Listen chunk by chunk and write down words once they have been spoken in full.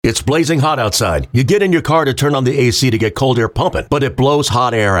It's blazing hot outside. You get in your car to turn on the AC to get cold air pumping, but it blows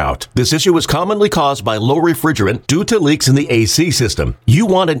hot air out. This issue is commonly caused by low refrigerant due to leaks in the AC system. You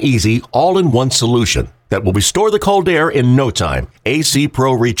want an easy, all-in-one solution that will restore the cold air in no time. AC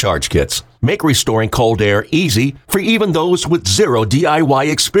Pro Recharge Kits make restoring cold air easy for even those with zero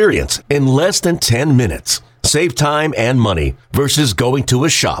DIY experience in less than 10 minutes. Save time and money versus going to a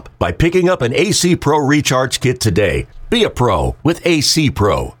shop by picking up an AC Pro Recharge Kit today. Be a pro with AC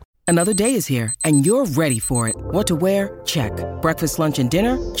Pro. Another day is here, and you're ready for it. What to wear? Check. Breakfast, lunch, and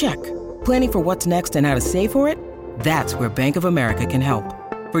dinner? Check. Planning for what's next and how to save for it? That's where Bank of America can help.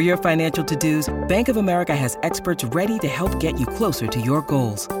 For your financial to-dos, Bank of America has experts ready to help get you closer to your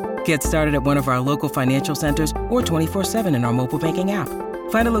goals. Get started at one of our local financial centers or 24/7 in our mobile banking app.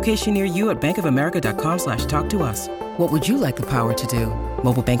 Find a location near you at bankofamerica.com/talktous. What would you like the power to do?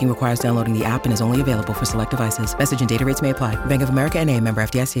 Mobile banking requires downloading the app and is only available for select devices. Message and data rates may apply. Bank of America N.A., member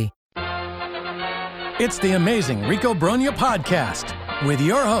FDIC. It's the Amazing Rico Brogna podcast with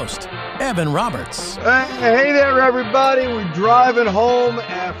your host, Evan Roberts. Hey there, everybody. We're driving home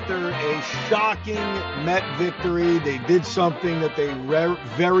after a shocking Met victory. They did something that they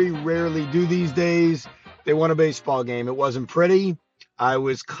very rarely do these days. They won a baseball game. It wasn't pretty. I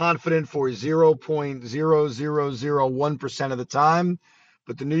was confident for 0.0001% of the time.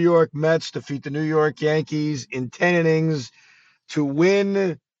 But the New York Mets defeat the New York Yankees in 10 innings to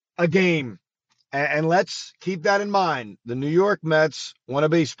win a game. And let's keep that in mind. The New York Mets won a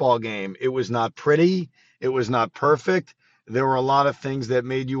baseball game. It was not pretty. It was not perfect. There were a lot of things that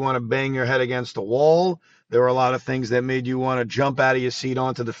made you want to bang your head against the wall. There were a lot of things that made you want to jump out of your seat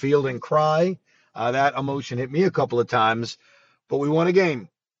onto the field and cry. That emotion hit me a couple of times. But we won a game.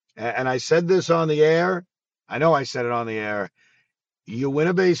 And I said this on the air. I know I said it on the air. You win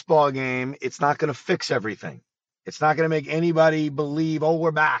a baseball game, it's not going to fix everything. It's not going to make anybody believe, oh,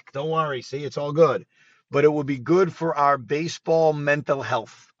 we're back. Don't worry. See, it's all good. But it will be good for our baseball mental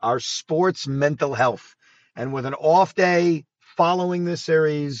health, our sports mental health. And with an off day following this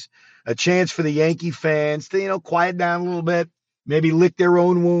series, a chance for the Yankee fans to, quiet down a little bit, maybe lick their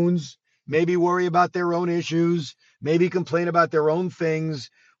own wounds, maybe worry about their own issues, maybe complain about their own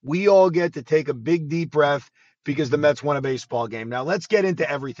things. We all get to take a big, deep breath because the Mets won a baseball game. Now, let's get into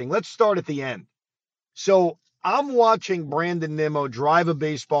everything. Let's start at the end. So I'm watching Brandon Nimmo drive a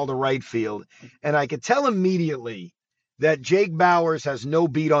baseball to right field, and I could tell immediately that Jake Bauers has no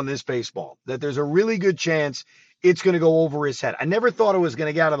beat on this baseball, that there's a really good chance it's going to go over his head. I never thought it was going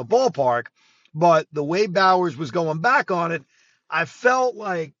to get out of the ballpark, but the way Bauers was going back on it, I felt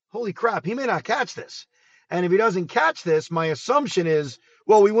like, holy crap, he may not catch this. And if he doesn't catch this, my assumption is,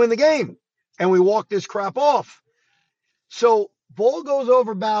 well, we win the game. And we walk this crap off. So ball goes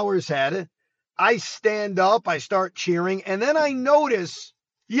over Bauer's head. I stand up. I start cheering. And then I notice,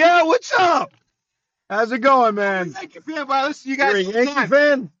 yeah, what's up? How's it going, man? Yankee fan, bro. Listen, you guys. You're a Yankee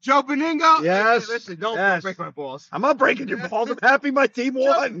fan? Joe Beningo? Yes. Hey, listen, don't break my balls. I'm not breaking your balls. I'm happy my team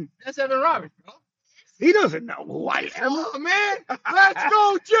won. That's Evan Roberts, bro. He doesn't know who I am. Oh, man. Let's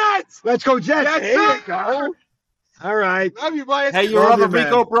go, Jets. Let's go, Jets. Yes, there sir. you go. All right. Love you, boys. Hey, you're on the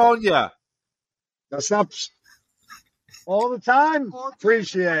Rico Brogna. That's not all the time.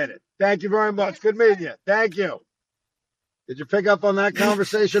 Appreciate it. Thank you very much. Good meeting you. Thank you. Did you pick up on that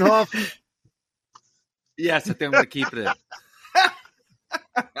conversation, Hoff? Yes, I think I'm going to keep it in.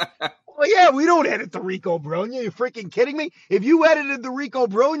 Well, yeah, we don't edit the Rico Brogna. You freaking kidding me? If you edited the Rico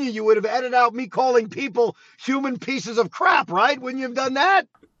Brogna, you would have edited out me calling people human pieces of crap, right? Wouldn't you have done that?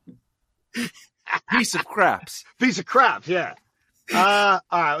 Piece of craps. Piece of crap, yeah. All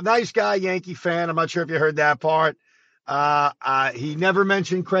right, nice guy, Yankee fan. I'm not sure if you heard that part. He never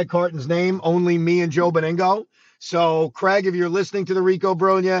mentioned Craig Carton's name, only me and Joe Beningo. So, Craig, if you're listening to the Rico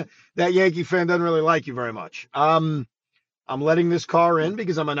Brogna, that Yankee fan doesn't really like you very much. I'm letting this car in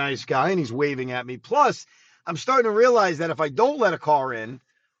because I'm a nice guy and he's waving at me. Plus, I'm starting to realize that if I don't let a car in,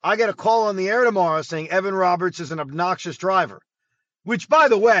 I get a call on the air tomorrow saying Evan Roberts is an obnoxious driver, which, by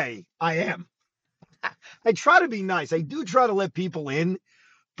the way, I am. I try to be nice. I do try to let people in,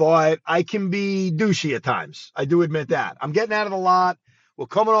 but I can be douchey at times. I do admit that. I'm getting out of the lot. We're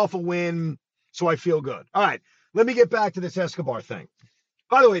coming off a win, so I feel good. All right, let me get back to this Escobar thing.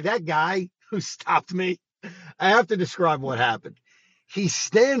 By the way, that guy who stopped me, I have to describe what happened. He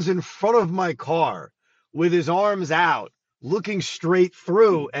stands in front of my car with his arms out, looking straight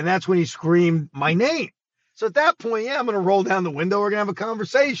through, and that's when he screamed my name. So at that point, yeah, I'm going to roll down the window. We're going to have a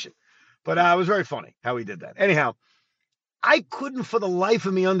conversation. But it was very funny how he did that. Anyhow, I couldn't for the life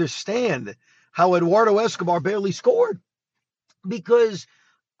of me understand how Eduardo Escobar barely scored, because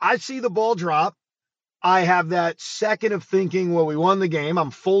I see the ball drop. I have that second of thinking, well, we won the game.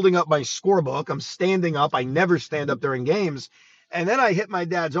 I'm folding up my scorebook. I'm standing up. I never stand up during games. And then I hit my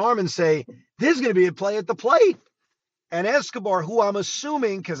dad's arm and say, there's going to be a play at the plate. And Escobar, who I'm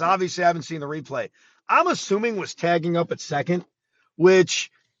assuming, because obviously I haven't seen the replay, I'm assuming was tagging up at second,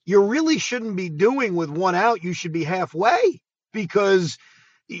 which you really shouldn't be doing with one out. You should be halfway because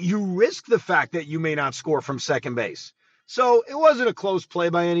you risk the fact that you may not score from second base. So it wasn't a close play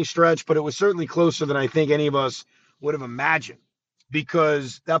by any stretch, but it was certainly closer than I think any of us would have imagined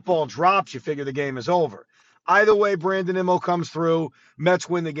because that ball drops, you figure the game is over. Either way, Brandon Nimmo comes through. Mets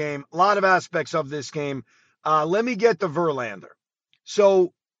win the game. A lot of aspects of this game. Let me get to Verlander.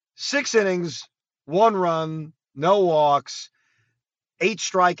 So 6 innings, 1 run, no walks, 8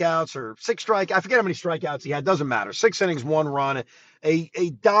 strikeouts or 6 strikeouts. I forget how many strikeouts he had. Doesn't matter. 6 innings, 1 run, a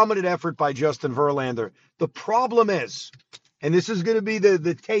dominant effort by Justin Verlander. The problem is, and this is going to be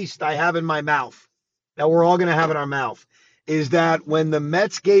the taste I have in my mouth, that we're all going to have in our mouth, is that when the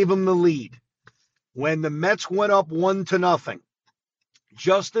Mets gave him the lead, when the Mets went up 1-0,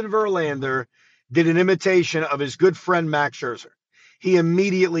 Justin Verlander did an imitation of his good friend Max Scherzer. He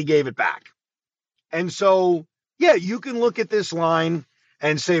immediately gave it back. And so, yeah, you can look at this line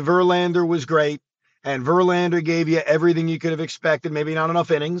and say Verlander was great, and Verlander gave you everything you could have expected. Maybe not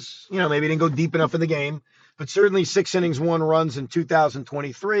enough innings. Maybe he didn't go deep enough in the game. But certainly 6 innings, 1 runs in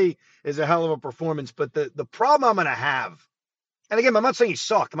 2023 is a hell of a performance. But the problem I'm going to have, and again, I'm not saying he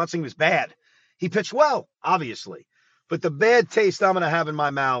sucked. I'm not saying he was bad. He pitched well, obviously. But the bad taste I'm going to have in my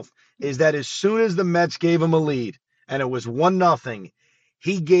mouth is that as soon as the Mets gave him a lead, and it was 1-0,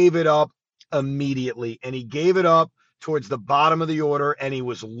 he gave it up immediately. And he gave it up towards the bottom of the order, and he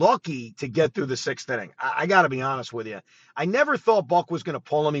was lucky to get through the 6th inning. I got to be honest with you. I never thought Buck was going to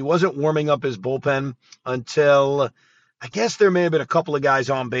pull him. He wasn't warming up his bullpen until I guess there may have been a couple of guys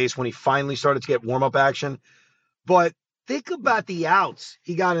on base when he finally started to get warm-up action. But think about the outs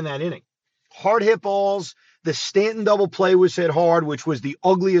he got in that inning. Hard hit balls. The Stanton double play was hit hard, which was the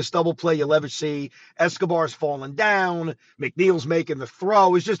ugliest double play you'll ever see. Escobar's falling down. McNeil's making the throw.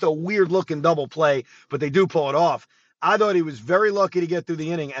 It was just a weird-looking double play, but they do pull it off. I thought he was very lucky to get through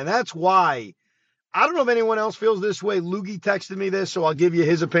the inning, and that's why I don't know if anyone else feels this way. Loogie texted me this, so I'll give you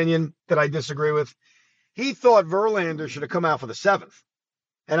his opinion that I disagree with. He thought Verlander should have come out for the 7th.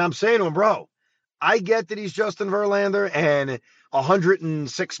 And I'm saying to him, bro, I get that he's Justin Verlander, and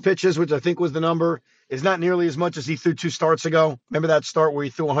 106 pitches, which I think was the number, is not nearly as much as he threw 2 starts ago. Remember that start where he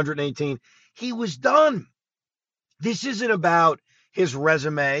threw 118? He was done. This isn't about his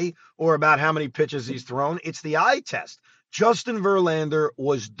resume or about how many pitches he's thrown. It's the eye test. Justin Verlander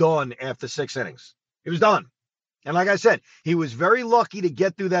was done after 6 innings. He was done. And like I said, he was very lucky to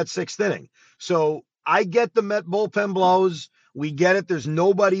get through that 6th inning. So I get the Met bullpen blows. We get it. There's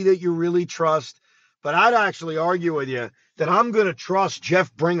nobody that you really trust. But I'd actually argue with you that I'm going to trust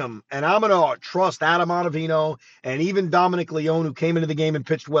Jeff Brigham, and I'm going to trust Adam Ottavino and even Dominic Leone, who came into the game and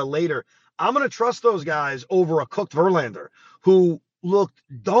pitched well later. I'm going to trust those guys over a cooked Verlander, who looked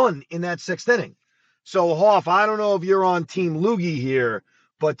done in that 6th inning. So, Hoff, I don't know if you're on Team Loogie here,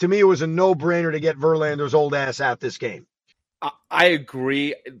 but to me it was a no-brainer to get Verlander's old ass out this game. I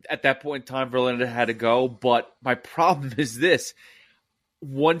agree. At that point in time, Verlander had to go, but my problem is this.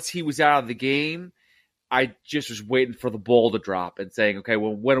 Once he was out of the game, I just was waiting for the ball to drop and saying, okay,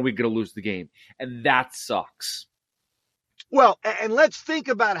 well, when are we going to lose the game? And that sucks. Well, and let's think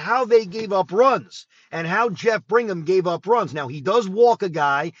about how they gave up runs and how Jeff Brigham gave up runs. Now, he does walk a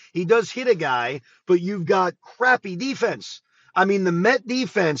guy, he does hit a guy, but you've got crappy defense. I mean, the Met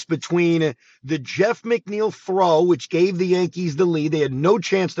defense between the Jeff McNeil throw, which gave the Yankees the lead, they had no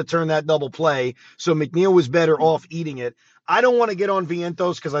chance to turn that double play, so McNeil was better off eating it. I don't want to get on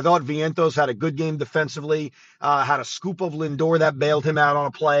Vientos because I thought Vientos had a good game defensively, had a scoop of Lindor that bailed him out on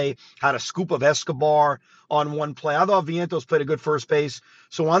a play, had a scoop of Escobar on one play. I thought Vientos played a good first base.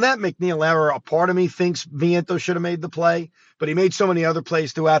 So on that McNeil error, a part of me thinks Vientos should have made the play, but he made so many other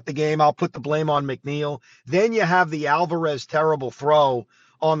plays throughout the game. I'll put the blame on McNeil. Then you have the Alvarez terrible throw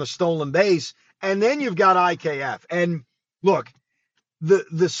on the stolen base, and then you've got IKF. And look,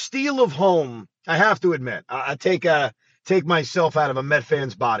 the steal of home, I have to admit, I take myself out of a Met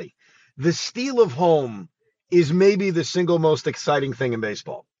fan's body. The steal of home is maybe the single most exciting thing in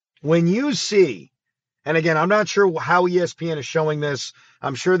baseball. When you see, and again, I'm not sure how ESPN is showing this.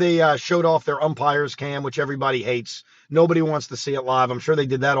 I'm sure they showed off their umpires cam, which everybody hates. Nobody wants to see it live. I'm sure they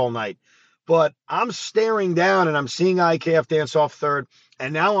did that all night. But I'm staring down and I'm seeing IKF dance off third,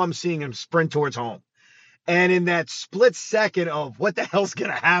 and now I'm seeing him sprint towards home. And in that split second of what the hell's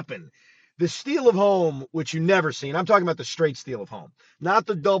going to happen, The steal of home, which you never seen. I'm talking about the straight steal of home, not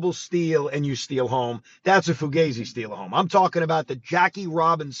the double steal and you steal home. That's a Fugazi steal of home. I'm talking about the Jackie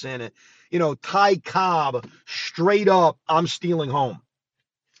Robinson, Ty Cobb, straight up, I'm stealing home.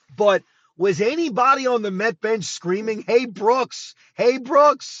 But was anybody on the Met bench screaming, hey, Brooks,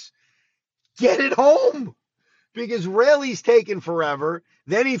 get it home? Because Raley's taking forever.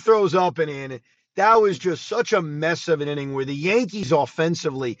 Then he throws up and in. That was just such a mess of an inning where the Yankees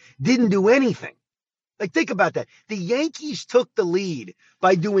offensively didn't do anything. Like, think about that. The Yankees took the lead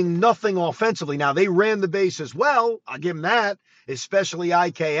by doing nothing offensively. Now, they ran the bases well. I'll give them that, especially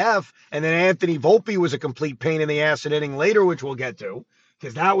IKF. And then Anthony Volpe was a complete pain in the ass an inning later, which we'll get to,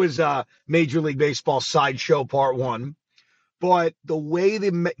 because that was Major League Baseball Sideshow Part 1. But the way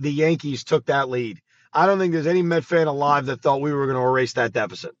the Yankees took that lead, I don't think there's any Met fan alive that thought we were going to erase that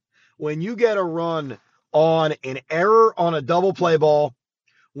deficit. When you get a run on an error on a double play ball,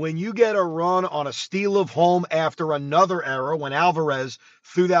 when you get a run on a steal of home after another error, when Alvarez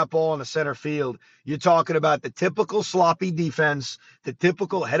threw that ball in the center field, you're talking about the typical sloppy defense, the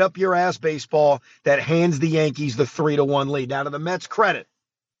typical head up your ass baseball that hands the Yankees the 3-1 lead. Now, to the Mets' credit,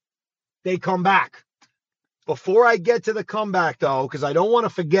 they come back. Before I get to the comeback, though, because I don't want to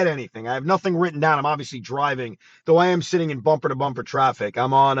forget anything, I have nothing written down. I'm obviously driving, though I am sitting in bumper-to-bumper traffic.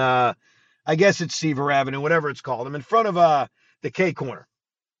 I'm on, I guess it's Seaver Avenue, whatever it's called. I'm in front of the K Corner.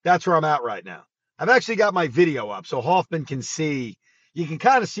 That's where I'm at right now. I've actually got my video up so Hoffman can see. You can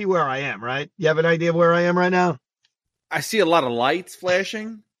kind of see where I am, right? You have an idea of where I am right now? I see a lot of lights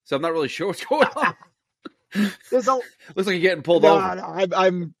flashing, so I'm not really sure what's going on. Looks like you're getting pulled over. No,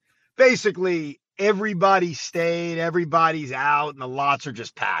 I'm basically... Everybody stayed, everybody's out, and the lots are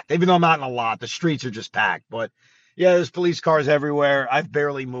just packed. Even though I'm not in a lot, the streets are just packed. But yeah, there's police cars everywhere. I've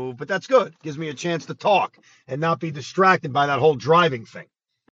barely moved, but that's good. Gives me a chance to talk and not be distracted by that whole driving thing.